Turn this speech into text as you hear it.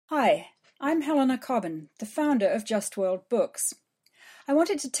Hi, I'm Helena Cobban, the founder of Just World Books. I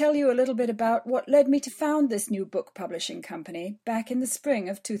wanted to tell you a little bit about what led me to found this new book publishing company back in the spring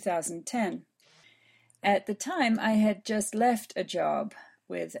of 2010. At the time, I had just left a job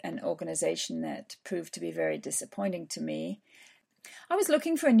with an organization that proved to be very disappointing to me. I was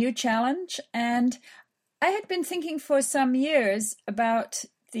looking for a new challenge, and I had been thinking for some years about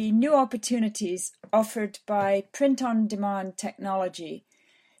the new opportunities offered by print-on-demand technology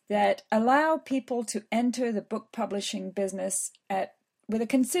that allow people to enter the book publishing business with a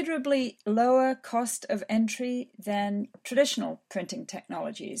considerably lower cost of entry than traditional printing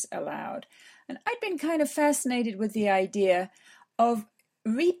technologies allowed. And I'd been kind of fascinated with the idea of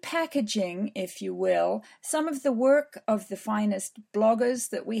repackaging, if you will, some of the work of the finest bloggers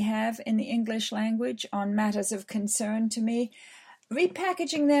that we have in the English language on matters of concern to me,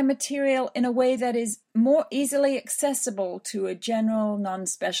 repackaging their material in a way that is more easily accessible to a general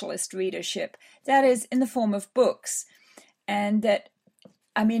non-specialist readership, that is, in the form of books. And that,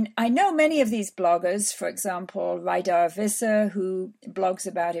 I know many of these bloggers, for example, Raidar Visser, who blogs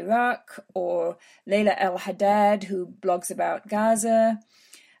about Iraq, or Layla El-Haddad, who blogs about Gaza,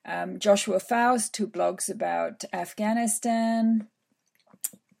 Joshua Faust, who blogs about Afghanistan,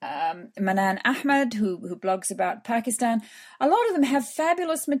 Manan Ahmad, who blogs about Pakistan. A lot of them have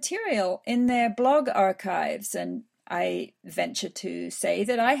fabulous material in their blog archives, and I venture to say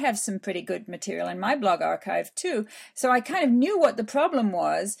that I have some pretty good material in my blog archive too. So I kind of knew what the problem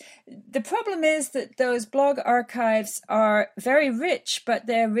was. The problem is that those blog archives are very rich, but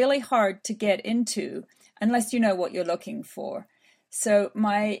they're really hard to get into unless you know what you're looking for. So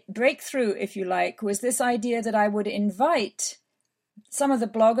my breakthrough, if you like, was this idea that I would invite some of the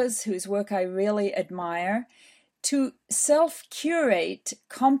bloggers whose work I really admire to self-curate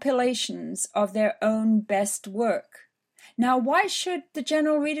compilations of their own best work. Now, why should the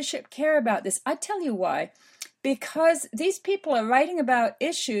general readership care about this? I tell you why. Because these people are writing about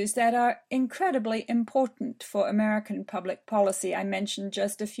issues that are incredibly important for American public policy. I mentioned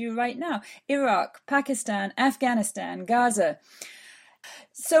just a few right now: Iraq, Pakistan, Afghanistan, Gaza.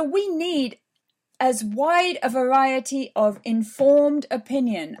 So we need as wide a variety of informed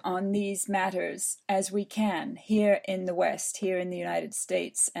opinion on these matters as we can here in the West, here in the United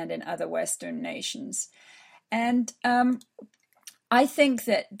States and in other Western nations. And I think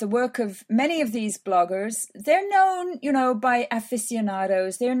that the work of many of these bloggers, they're known, by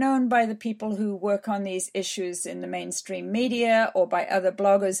aficionados. They're known by the people who work on these issues in the mainstream media or by other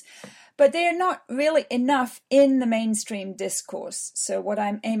bloggers, but they are not really enough in the mainstream discourse. So what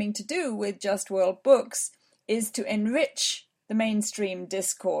I'm aiming to do with Just World Books is to enrich the mainstream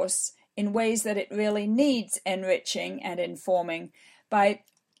discourse in ways that it really needs enriching and informing by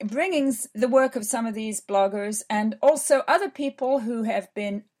bringing the work of some of these bloggers and also other people who have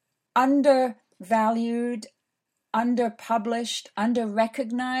been undervalued, underpublished,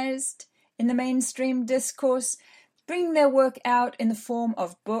 underrecognized in the mainstream discourse, bringing their work out in the form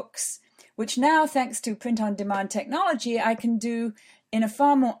of books, which now, thanks to print-on-demand technology, I can do in a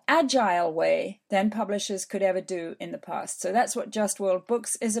far more agile way than publishers could ever do in the past. So that's what Just World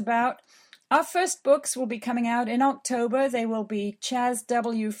Books is about. Our first books will be coming out in October. They will be Chas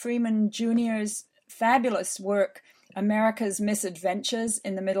W. Freeman Jr.'s fabulous work, America's Misadventures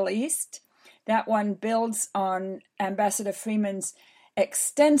in the Middle East. That one builds on Ambassador Freeman's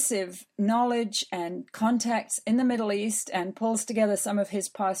extensive knowledge and contacts in the Middle East and pulls together some of his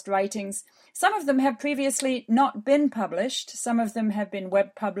past writings. Some of them have previously not been published. Some of them have been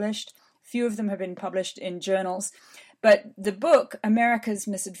web published. Few of them have been published in journals. But the book, America's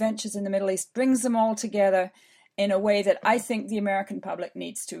Misadventures in the Middle East, brings them all together in a way that I think the American public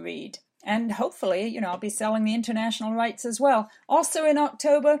needs to read. And hopefully, I'll be selling the international rights as well. Also in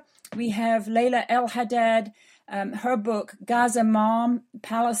October, we have Layla El-Haddad, her book, Gaza Mom,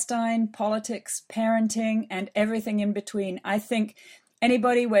 Palestine, Politics, Parenting, and Everything in Between. I think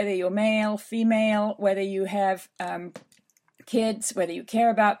anybody, whether you're male, female, whether you have kids, whether you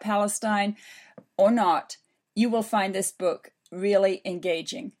care about Palestine or not, you will find this book really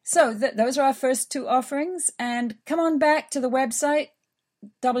engaging. So those are our first two offerings. And come on back to the website,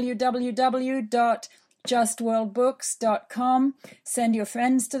 www.justworldbooks.com. Send your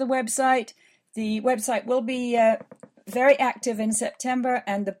friends to the website. The website will be very active in September,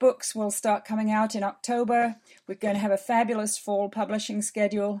 and the books will start coming out in October. We're going to have a fabulous fall publishing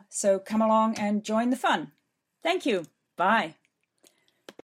schedule, so come along and join the fun. Thank you. Bye.